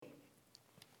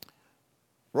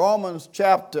Romans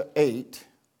chapter 8,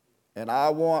 and I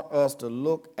want us to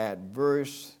look at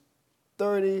verse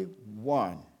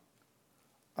 31.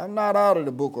 I'm not out of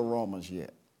the book of Romans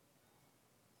yet.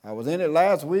 I was in it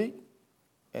last week,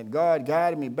 and God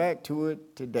guided me back to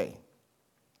it today.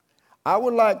 I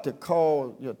would like to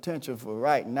call your attention for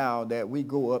right now that we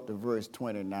go up to verse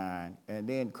 29 and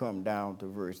then come down to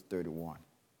verse 31.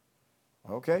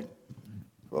 Okay?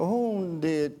 For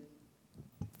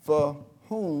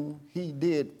whom he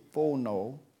did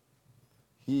foreknow,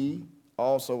 he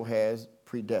also has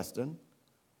predestined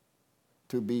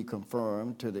to be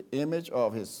conformed to the image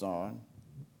of his Son,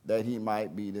 that he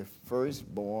might be the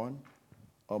firstborn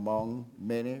among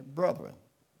many brethren.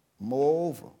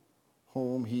 Moreover,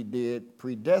 whom he did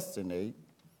predestinate,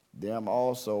 them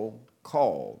also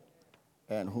called,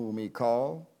 and whom he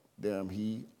called, them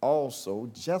he also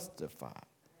justified,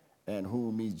 and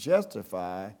whom he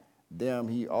justified, them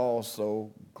he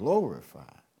also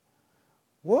glorified.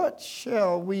 What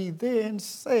shall we then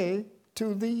say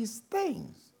to these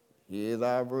things? Here's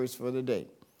our verse for the day.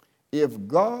 If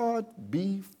God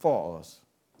be for us,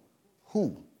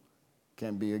 who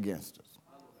can be against us?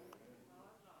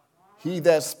 He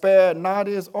that spared not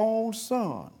his own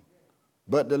Son,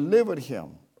 but delivered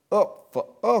him up for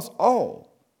us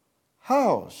all,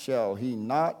 how shall he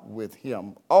not with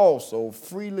him also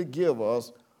freely give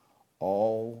us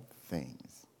all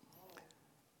things?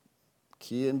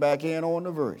 Keying back in on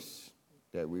the verse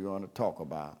that we're going to talk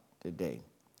about today.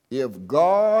 If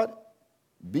God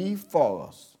be for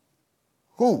us,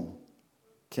 who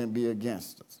can be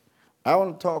against us? I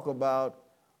want to talk about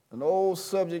an old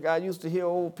subject I used to hear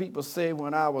old people say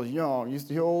when I was young. I used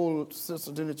to hear old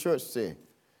sisters in the church say,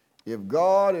 if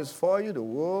God is for you, the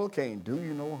world can't do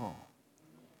you no harm.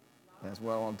 That's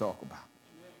what I want to talk about.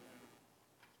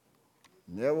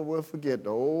 Never will forget the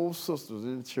old sisters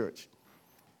in the church.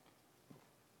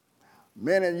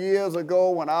 Many years ago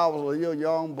when I was a little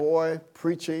young boy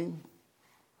preaching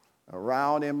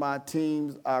around in my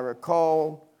teens, I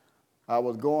recall I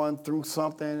was going through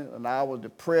something and I was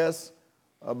depressed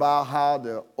about how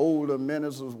the older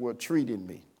ministers were treating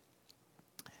me.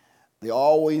 They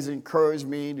always encouraged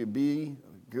me to be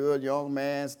a good young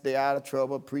man, stay out of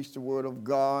trouble, preach the word of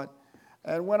God.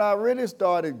 And when I really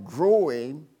started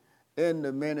growing in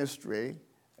the ministry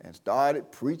and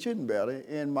started preaching better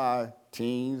in my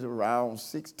teens, around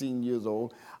 16 years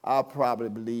old, I probably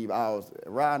believe I was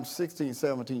around 16,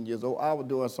 17 years old, I was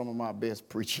doing some of my best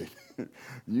preaching.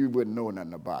 You wouldn't know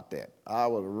nothing about that. I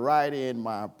was right in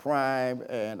my prime,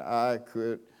 and I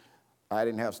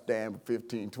didn't have to stand for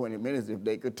 15, 20 minutes if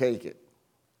they could take it.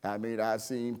 I mean, I've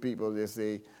seen people that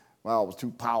say, well, I was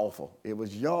too powerful. It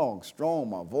was young, strong.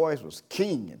 My voice was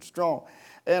keen and strong.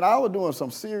 And I was doing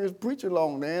some serious preaching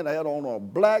along there, and I had on a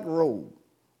black robe.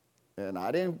 And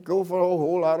I didn't go for a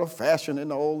whole lot of fashion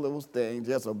and all those things,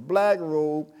 just a black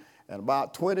robe, and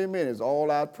about 20 minutes,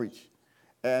 all I preached.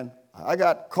 And I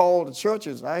got called to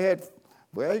churches.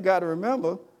 You got to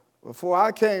remember, before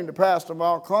I came to Pastor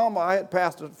Mount Carmel, I had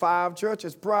pastored 5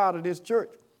 churches prior to this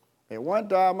church. At one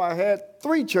time, I had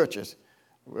 3 churches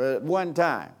at one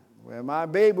time. When my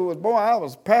baby was born, I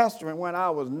was pastoring when I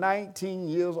was 19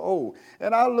 years old.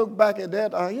 And I look back at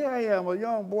that, here I am, a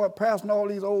young boy pastoring all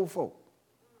these old folk.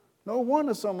 No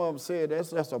wonder some of them said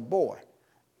that's a boy.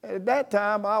 At that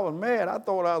time, I was mad. I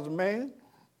thought I was a man.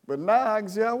 But now I can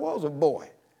say I was a boy.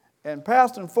 And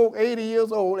pastoring folk 80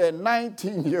 years old at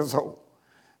 19 years old.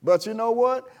 But you know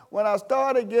what? When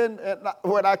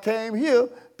I came here,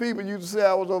 people used to say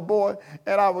I was a boy,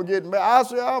 and I was getting mad. I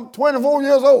said, I'm 24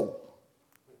 years old.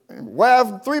 And wife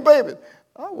and 3 babies.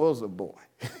 I was a boy.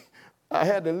 I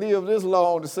had to live this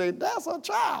long to say, that's a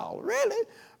child, really?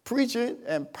 Preaching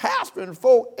and pastoring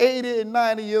folk 80 and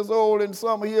 90 years old in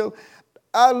some here.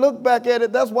 I look back at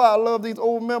it, that's why I love these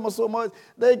old members so much.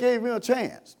 They gave me a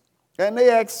chance. And they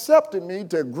accepted me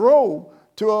to grow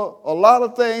to a lot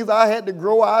of things I had to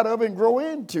grow out of and grow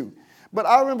into. But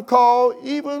I recall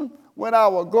even when I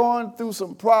was going through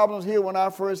some problems here when I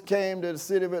first came to the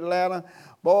city of Atlanta,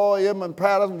 boy, Edmund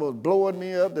Patterson was blowing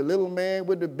me up, the little man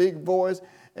with the big voice.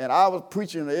 And I was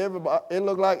preaching to everybody. It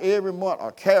looked like every month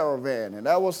a caravan. And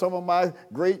that was some of my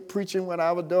great preaching when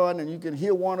I was done. And you can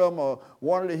hear one of them,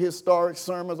 one of the historic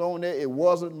sermons on there. It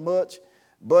wasn't much,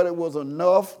 but it was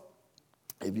enough.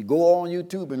 If you go on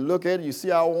YouTube and look at it, you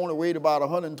see I only weighed about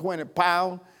 120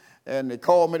 pounds. And they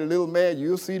called me the little man.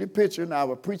 You'll see the picture. And I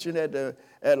was preaching at the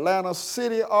Atlanta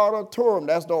City Auditorium.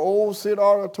 That's the old City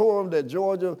Auditorium that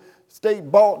Georgia State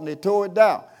bought, and they tore it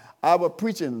down. I was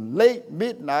preaching late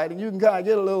midnight, and you can kind of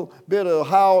get a little bit of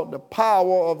how the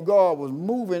power of God was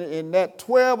moving in that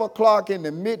 12 o'clock in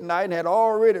the midnight, and had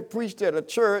already preached at a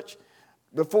church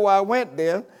before I went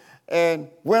there, and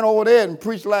went over there and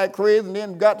preached like crazy, and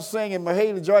then got to singing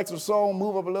Mahalia Jackson's song,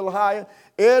 Move Up a Little Higher.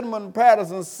 Edmund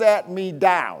Patterson sat me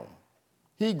down.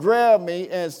 He grabbed me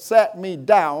and sat me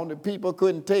down. The people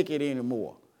couldn't take it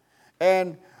anymore.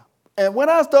 And when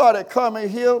I started coming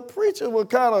here, preachers were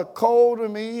kind of cold to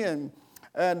me, and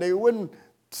they wouldn't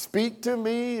speak to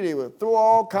me. They would throw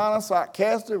all kind of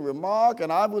sarcastic remark,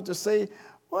 and I would just say,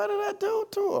 what did I do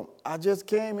to them? I just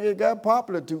came here, got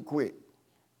popular too quick.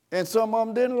 And some of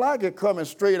them didn't like it coming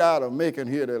straight out of Macon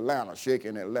here to Atlanta,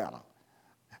 shaking Atlanta.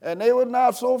 And they were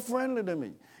not so friendly to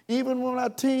me. Even when I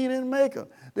teamed in Macon,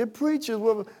 the preachers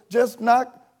were just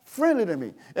not friendly to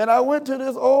me. And I went to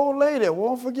this old lady, I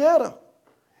won't forget her.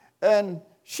 And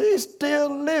she's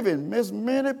still living, Miss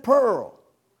Minnie Pearl.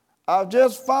 I've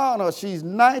just found her. She's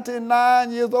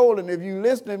 99 years old. And if you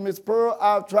listen to Miss Pearl,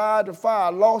 I've tried to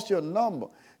find, I lost your number.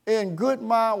 In good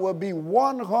mind will be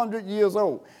 100 years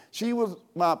old. She was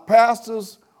my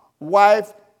pastor's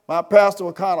wife. My pastor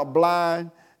was kind of blind,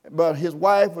 but his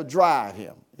wife would drive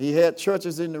him. He had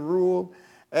churches in the rural,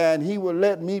 and he would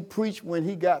let me preach when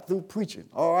he got through preaching.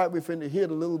 All right, we finna hit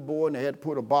a little board, and they had to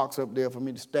put a box up there for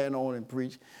me to stand on and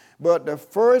preach. But the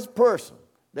first person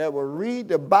that would read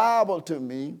the Bible to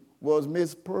me was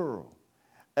Miss Pearl.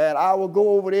 And I would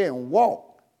go over there and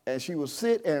walk, and she would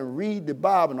sit and read the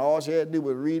Bible, and all she had to do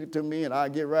was read it to me, and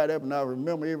I'd get right up, and I'd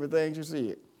remember everything she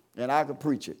said, and I could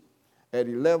preach it at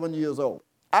 11 years old.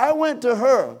 I went to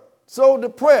her so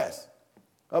depressed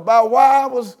about why I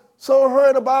was so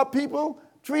hurt about people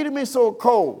treating me so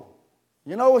cold.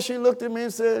 You know what she looked at me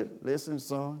and said? Listen,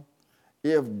 son,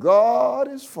 if God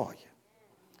is for you,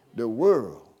 the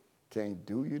world can't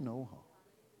do you no harm.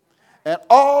 And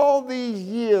all these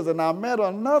years, and I met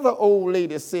another old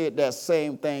lady said that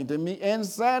same thing to me in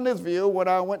Sandusville. When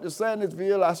I went to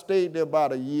Sandusville, I stayed there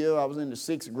about a year. I was in the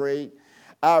 6th grade.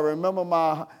 I remember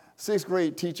my 6th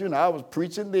grade teacher, and I was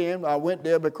preaching then. I went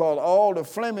there because all the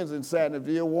Flemings in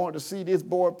Sandusville wanted to see this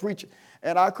boy preaching.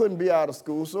 And I couldn't be out of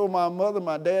school. So my mother,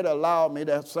 my dad allowed me,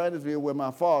 that's Sandusville where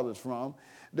my father's from.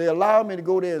 They allowed me to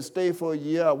go there and stay for a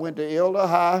year. I went to Elder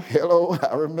High. Hello,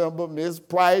 I remember Miss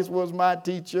Price was my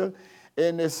teacher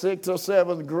in the 6th or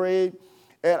 7th grade.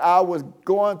 And I was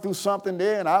going through something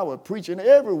there, and I was preaching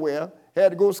everywhere. Had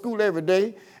to go to school every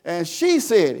day. And she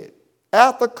said it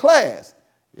after class.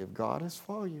 If God is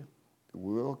for you, the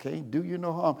world can't do you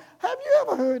no harm. Have you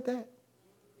ever heard that?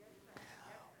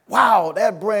 Wow,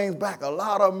 that brings back a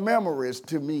lot of memories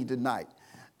to me tonight.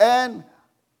 And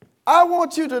I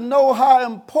want you to know how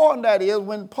important that is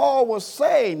when Paul was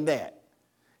saying that.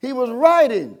 He was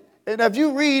writing, and if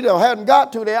you read or hadn't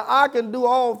got to there, I can do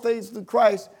all things through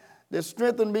Christ that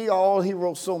strengthened me. All he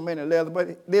wrote so many letters,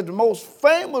 but the most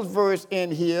famous verse in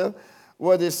here,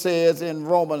 what it says in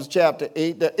Romans chapter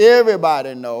 8, that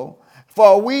everybody know,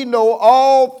 for we know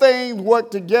all things work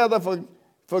together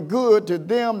for good to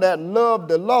them that love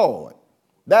the Lord.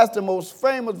 That's the most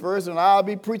famous verse, and I'll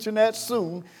be preaching that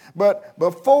soon. But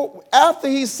after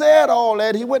he said all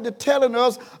that, he went to telling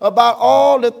us about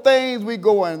all the things we're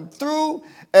going through.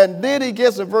 And then he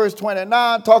gets to verse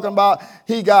 29 talking about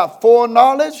he got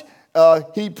foreknowledge.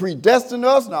 He predestined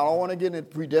us. Now, I don't want to get into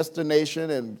predestination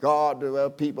and God.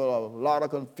 People have a lot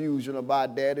of confusion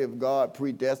about that. If God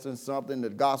predestined something, the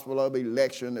gospel of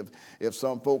election, if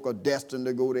some folk are destined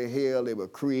to go to hell, they were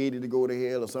created to go to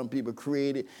hell, or some people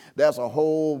created. That's a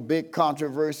whole big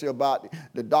controversy about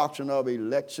the doctrine of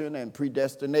election and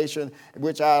predestination,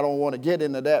 which I don't want to get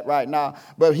into that right now.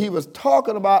 But he was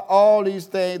talking about all these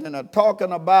things and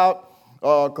talking about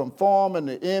conform in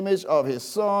the image of his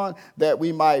son, that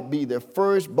we might be the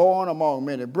firstborn among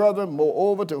many brethren.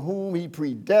 Moreover, to whom he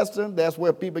predestined. That's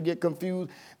where people get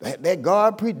confused. That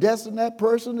God predestined that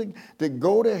person to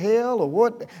go to hell or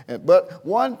what? But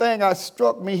one thing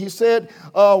struck me, he said,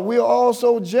 we're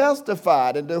also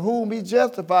justified. And to whom he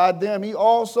justified, them he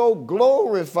also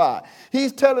glorified.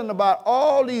 He's telling about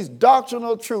all these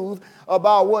doctrinal truths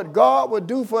about what God would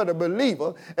do for the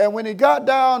believer. And when he got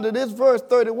down to this verse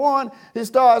 31, he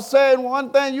started saying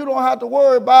one thing: you don't have to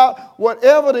worry about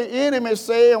whatever the enemy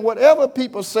say and whatever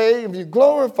people say. If you're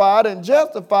glorified and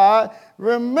justified,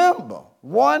 remember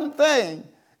one thing: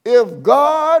 if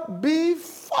God be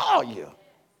for you,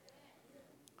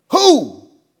 who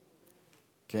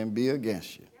can be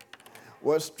against you?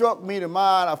 What struck me to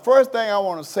mind, the first thing I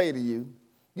want to say to you,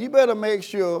 you better make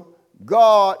sure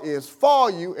God is for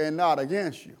you and not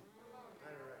against you.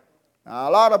 Now,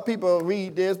 a lot of people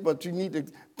read this, but you need to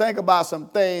think about some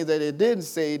things that it didn't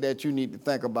say that you need to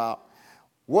think about.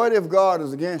 What if God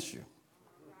is against you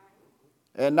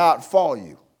and not for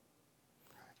you?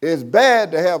 It's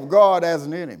bad to have God as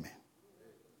an enemy.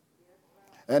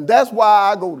 And that's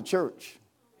why I go to church.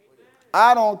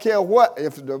 I don't care what.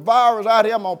 If the virus out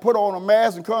here, I'm going to put on a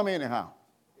mask and come anyhow.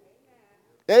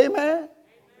 Amen?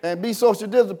 And be social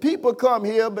distance. People come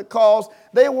here because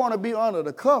they want to be under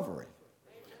the covering.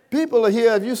 People are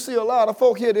here. If you see a lot of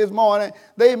folk here this morning,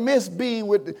 they miss being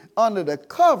under the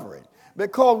covering.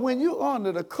 Because when you're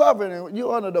under the covering and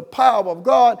you're under the power of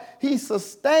God, he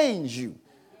sustains you.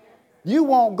 You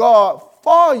want God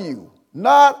for you,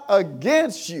 not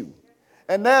against you.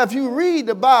 And now if you read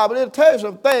the Bible, it'll tell you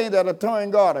some things that are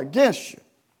turning God against you.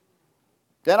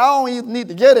 And I don't even need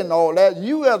to get into all that.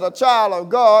 You as a child of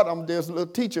God, I'm just a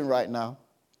little teaching right now.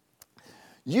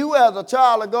 You as a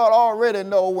child of God already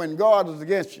know when God is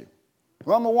against you.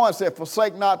 Number 1 said,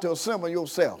 forsake not to assemble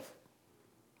yourself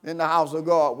in the house of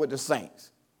God with the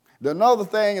saints. Another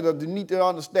thing is that you need to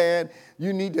understand,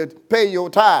 you need to pay your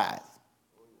tithes.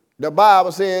 The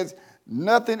Bible says,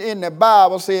 nothing in the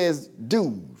Bible says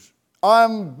dues.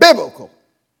 Unbiblical.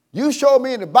 You show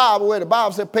me in the Bible where the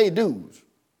Bible said pay dues.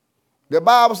 The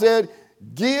Bible said,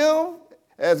 give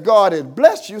as God has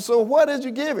blessed you. So what is you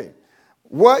giving?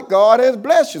 What God has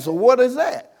blessed you. So what is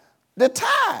that? The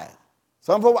tithe.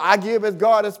 Some people, I give as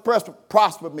God has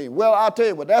prospered me. Well, I'll tell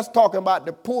you what, that's talking about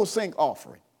the poor saint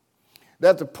offering.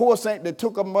 That's the poor saint that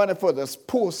took up money for the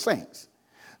poor saints.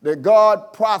 That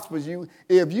God prospers you.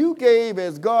 If you gave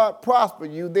as God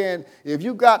prospered you, then if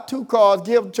you got 2 cars,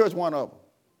 give the church one of them.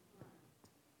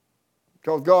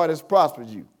 Because God has prospered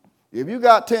you. If you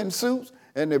got 10 suits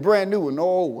and they're brand new with no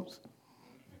old ones,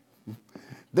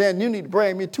 then you need to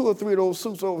bring me 2 or 3 of those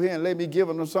suits over here and let me give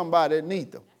them to somebody that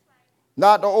needs them.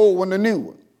 Not the old one, the new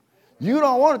one. You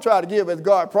don't want to try to give as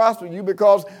God prospers you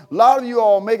because a lot of you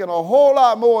all making a whole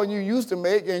lot more than you used to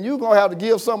make, and you're going to have to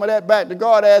give some of that back to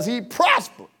God as he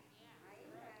prospered.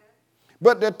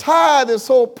 But the tithe is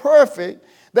so perfect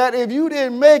that if you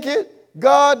didn't make it,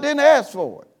 God didn't ask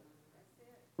for it.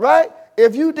 Right?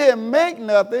 If you didn't make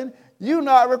nothing, you're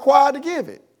not required to give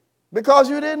it because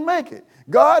you didn't make it.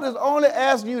 God is only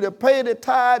asking you to pay the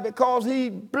tithe because he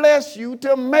blessed you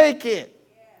to make it.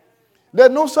 There's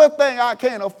no such thing I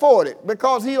can't afford it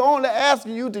because he only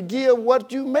asking you to give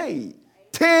what you made.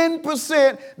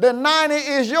 10%, the 90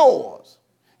 is yours.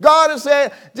 God is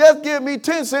saying, just give me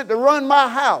 10 cents to run my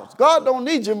house. God don't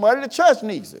need your money. The church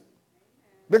needs it.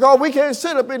 Because we can't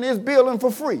sit up in this building for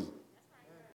free.